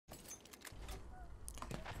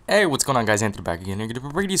Hey, what's going on, guys? Anthony back again. You're going to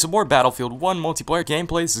bring you some more Battlefield 1 multiplayer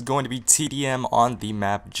gameplay. This is going to be TDM on the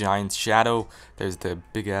map Giant's Shadow. There's the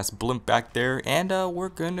big-ass blimp back there, and we're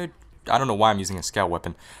going to... I don't know why I'm using a scout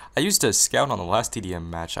weapon. I used a scout on the last TDM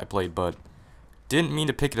match I played, but didn't mean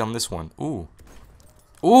to pick it on this one. Ooh.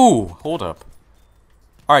 Ooh! Hold up.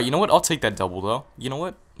 Alright, you know what? I'll take that double, though. You know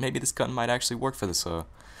what? Maybe this gun might actually work for this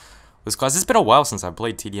class. It's been a while since I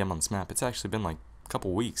played TDM on this map. It's actually been like a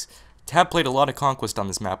couple weeks. Have played a lot of Conquest on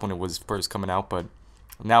this map when it was first coming out, but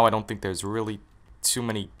now I don't think there's really too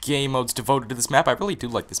many game modes devoted to this map. I really do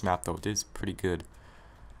like this map, though. It is pretty good.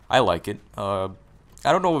 I like it. I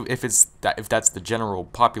don't know if that's the general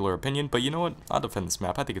popular opinion, but you know what? I'll defend this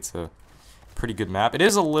map. I think it's a pretty good map. It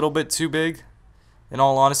is a little bit too big, in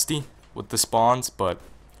all honesty, with the spawns, but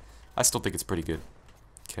I still think it's pretty good.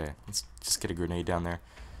 Okay, let's just get a grenade down there.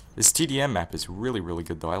 This TDM map is really, really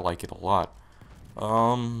good, though. I like it a lot.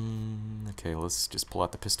 Okay, let's just pull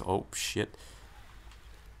out the pistol. Oh, shit.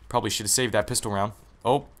 Probably should have saved that pistol round.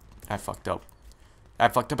 Oh, I fucked up. I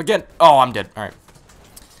fucked up again. Oh, I'm dead. Alright.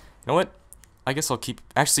 You know what? I guess I'll keep...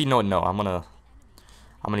 Actually, no, I'm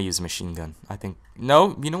gonna use a machine gun. I think...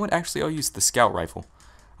 No, you know what? Actually, I'll use the scout rifle.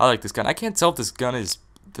 I like this gun. I can't tell if this gun is...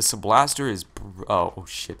 This blaster is... Oh,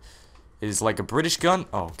 shit. It is like a British gun?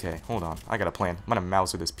 Oh, okay. Hold on. I got a plan. I'm gonna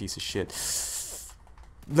Mauser this piece of shit.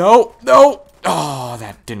 No! Oh,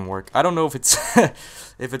 that didn't work. I don't know if it's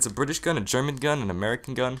if it's a British gun, a German gun, an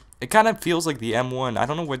American gun. It kind of feels like the M1. I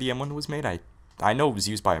don't know where the M1 was made. I know it was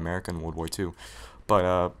used by America in World War II,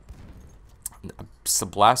 but it's a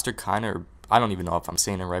blaster kind of. I don't even know if I'm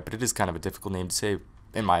saying it right, but it is kind of a difficult name to say,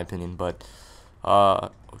 in my opinion. But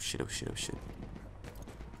oh shit. Okay,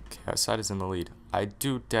 our side is in the lead. I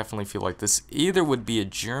do definitely feel like this either would be a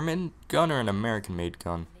German gun or an American-made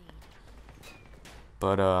gun.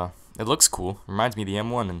 But, it looks cool. Reminds me of the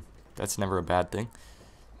M1, and that's never a bad thing.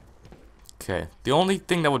 Okay. The only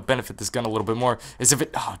thing that would benefit this gun a little bit more is if it...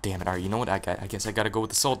 Oh, damn it. Alright, you know what? I guess I gotta go with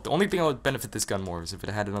the Assault. The only thing that would benefit this gun more is if it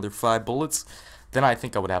had another 5 bullets. Then I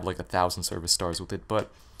think I would have, like, 1,000 service stars with it.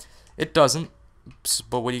 But it doesn't.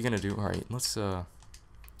 But what are you gonna do? Alright, let's, go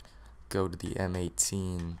to the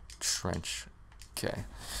M18 trench. Okay.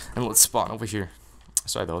 And let's spawn over here.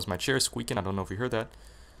 Sorry, that was my chair squeaking. I don't know if you heard that.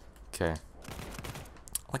 Okay.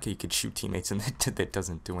 I like how you could shoot teammates and that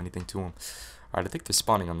doesn't do anything to them. Alright, I think they're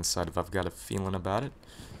spawning on this side if I've got a feeling about it.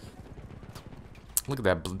 Look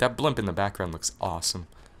at that blimp in the background looks awesome.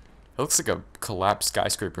 It looks like a collapsed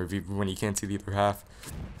skyscraper when you can't see the other half.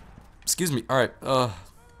 Excuse me. Alright, kinda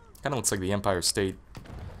looks like the Empire State.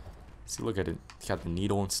 See, look at it. Got the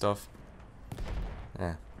needle and stuff.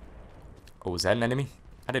 Yeah. Oh, was that an enemy?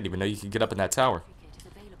 I didn't even know you could get up in that tower.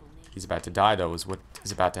 He's about to die, though, is what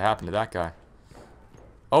is about to happen to that guy.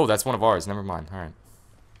 Oh, that's one of ours. Never mind. Alright.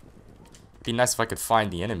 Be nice if I could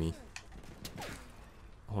find the enemy.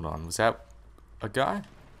 Hold on. Was that a guy?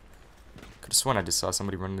 Could have sworn I just saw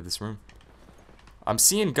somebody run into this room. I'm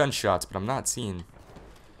seeing gunshots, but I'm not seeing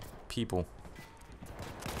people.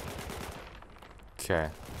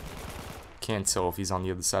 Okay. Can't tell if he's on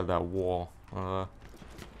the other side of that wall.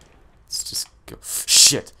 Let's just go.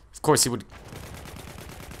 Shit! Of course he would.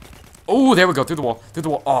 Oh, there we go. Through the wall. Through the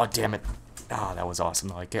wall. Oh, damn it. Ah, that was awesome.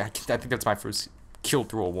 Like, I think that's my first kill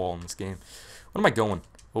through a wall in this game. What am I going?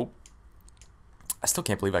 Oh. I still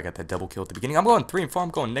can't believe I got that double kill at the beginning. I'm going 3 and 4. I'm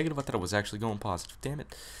going negative. I thought I was actually going positive. Damn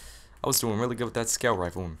it. I was doing really good with that scout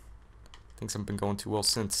rifle. And things haven't been going too well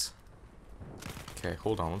since. Okay,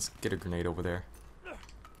 hold on. Let's get a grenade over there.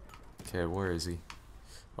 Okay, where is he?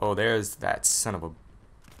 Oh, there's that son of a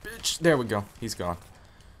bitch. There we go. He's gone.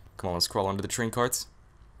 Come on, let's crawl under the train carts.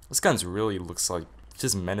 This gun's really looks like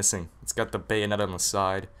just menacing. It's got the bayonet on the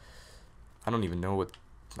side. I don't even know what...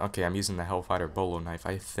 Okay, I'm using the Hellfighter Bolo knife,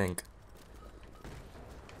 I think.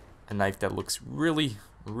 A knife that looks really,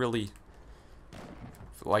 really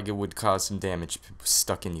like it would cause some damage if it was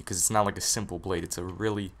stuck in you. Because it's not like a simple blade. It's a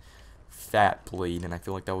really fat blade. And I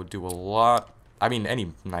feel like that would do a lot... I mean,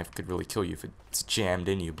 any knife could really kill you if it's jammed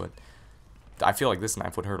in you. But I feel like this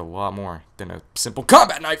knife would hurt a lot more than a simple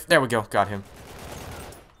combat knife. There we go. Got him.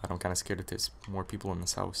 I'm kind of scared that there's more people in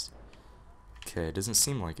this house. Okay, it doesn't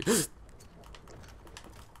seem like it.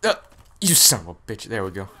 You son of a bitch. There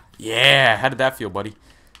we go. Yeah, how did that feel, buddy?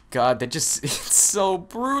 God, that just... It's so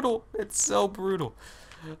brutal. It's so brutal.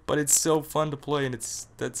 But it's so fun to play, and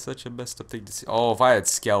that's such a messed up thing to see. Oh, if I had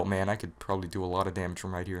Scout, man, I could probably do a lot of damage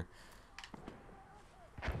from right here.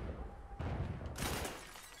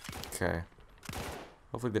 Okay.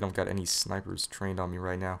 Hopefully they don't got any snipers trained on me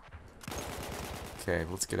right now. Okay,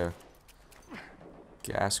 let's get a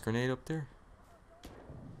gas grenade up there.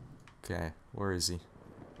 Okay, where is he?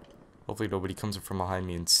 Hopefully nobody comes up from behind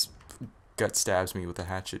me and gut stabs me with a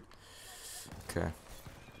hatchet. Okay.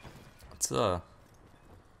 Let's there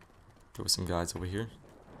were some guys over here.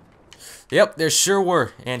 Yep, there sure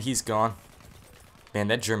were, and he's gone. Man,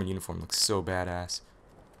 that German uniform looks so badass.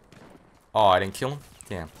 Oh, I didn't kill him?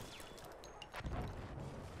 Damn.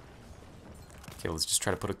 Okay, let's just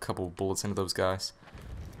try to put a couple bullets into those guys.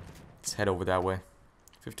 Let's head over that way.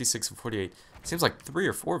 56 and 48. Seems like 3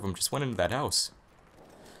 or 4 of them just went into that house.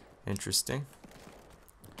 Interesting.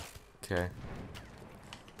 Okay.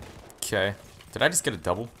 Okay. Did I just get a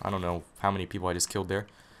double? I don't know how many people I just killed there.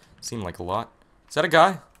 Seemed like a lot. Is that a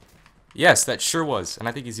guy? Yes, that sure was. And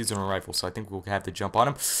I think he's using a rifle, so I think we'll have to jump on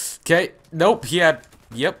him. Okay. Nope, he had...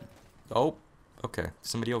 Yep. Oh. Okay.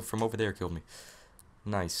 Somebody from over there killed me.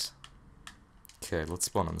 Nice. Okay, let's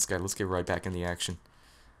spawn on this guy. Let's get right back in the action.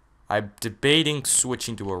 I'm debating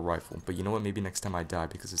switching to a rifle, but you know what? Maybe next time I die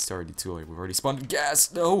because it's already too late. We've already spawned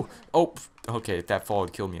gas. No. Oh. Okay, if that fall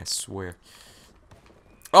would kill me, I swear.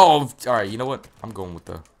 Oh, alright. You know what? I'm going with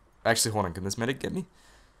the... Actually, hold on. Can this medic get me?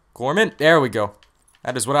 Gorman? There we go.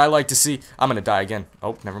 That is what I like to see. I'm gonna die again.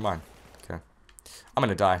 Oh, never mind. Okay. I'm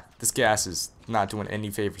gonna die. This gas is not doing any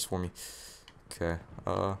favors for me. Okay.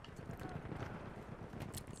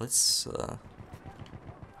 Let's,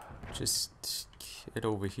 just get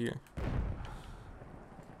over here.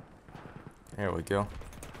 There we go.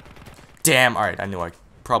 Damn! Alright, I knew I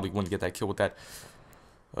probably wouldn't get that kill with that.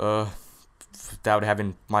 Without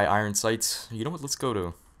having my iron sights. You know what? Let's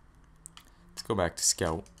go back to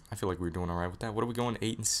scout. I feel like we were doing alright with that. What are we going?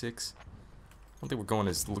 8 and 6? I don't think we're going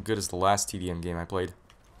as good as the last TDM game I played.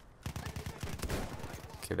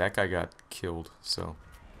 Okay, that guy got killed, so.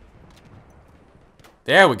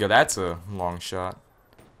 There we go. That's a long shot.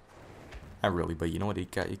 Not really, but you know what? He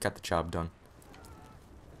got the job done.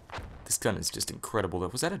 This gun is just incredible.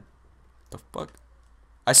 Was that the fuck?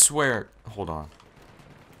 I swear. Hold on.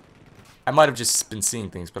 I might have just been seeing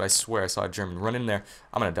things, but I swear I saw a German run in there.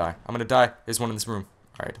 I'm gonna die. I'm gonna die. There's one in this room.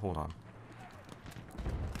 Alright, hold on.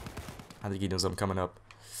 I think he knows I'm coming up.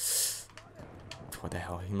 What the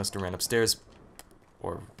hell? He must have ran upstairs.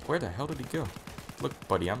 Or where the hell did he go? Look,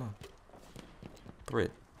 buddy, I'm a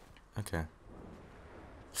Brit. Okay.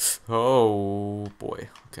 Oh, boy.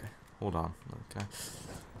 Okay, hold on. Okay.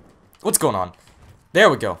 What's going on? There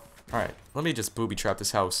we go. Alright, let me just booby trap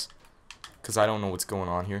this house. Because I don't know what's going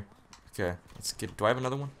on here. Okay, let's get... Do I have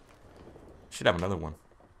another one? Should have another one.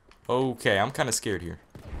 Okay, I'm kind of scared here.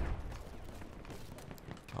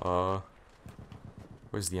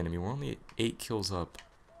 Where's the enemy? We're only 8 kills up.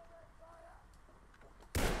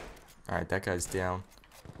 Alright, that guy's down.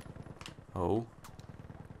 Oh.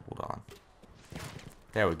 Hold on.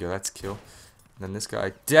 There we go, that's a kill. And then this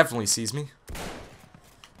guy definitely sees me.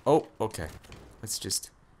 Oh, okay. Let's just...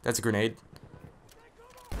 That's a grenade.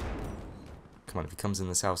 Come on, if he comes in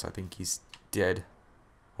this house, I think he's dead.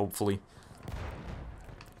 Hopefully.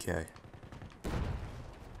 Okay.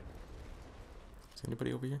 Is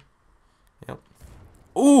anybody over here? Yep.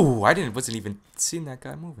 Ooh, wasn't even seeing that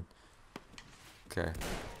guy moving. Okay.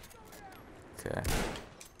 Okay.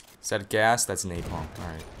 Is that gas? That's napalm.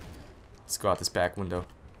 Alright. Let's go out this back window.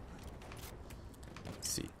 Let's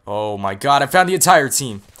see. Oh my god, I found the entire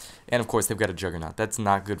team! And of course, they've got a juggernaut. That's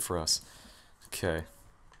not good for us. Okay.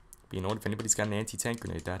 But you know what? If anybody's got an anti-tank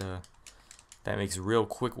grenade, that makes real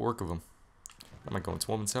quick work of them. Am I going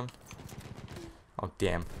 12 and 7? Oh,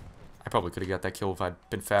 damn. I probably could have got that kill if I'd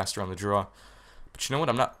been faster on the draw. But you know what?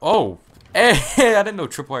 I'm not... Oh! Hey! I didn't know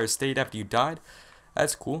tripwire stayed after you died.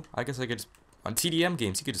 That's cool. I guess I could just... On TDM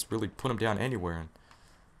games, you could just really put them down anywhere. And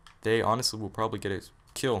they honestly will probably get a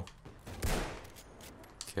kill.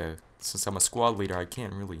 Okay. Since I'm a squad leader, I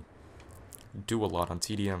can't really do a lot on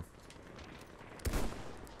TDM.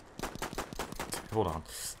 Okay, hold on.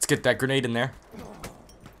 Let's get that grenade in there.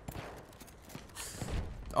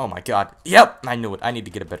 Oh my god. Yep! I knew it. I need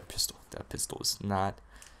to get a better pistol. That pistol is not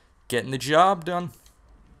getting the job done.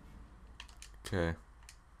 Okay.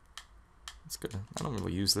 That's good. I don't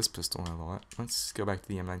really use this pistol a lot. Let's go back to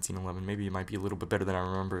the M1911. Maybe it might be a little bit better than I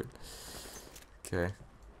remember it. Okay.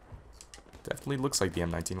 Definitely looks like the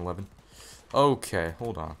M1911. Okay,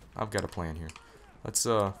 hold on. I've got a plan here. Let's,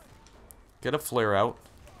 get a flare out.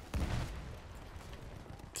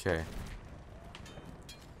 Okay.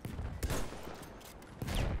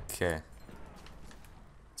 Okay.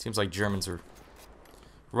 Seems like Germans are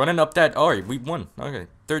running up that... Alright, we won. Okay.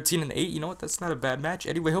 13 and 8. You know what? That's not a bad match.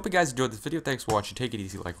 Anyway, hope you guys enjoyed this video. Thanks for watching. Take it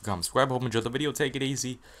easy. Like, comment, subscribe. Hope you enjoyed the video. Take it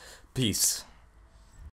easy. Peace.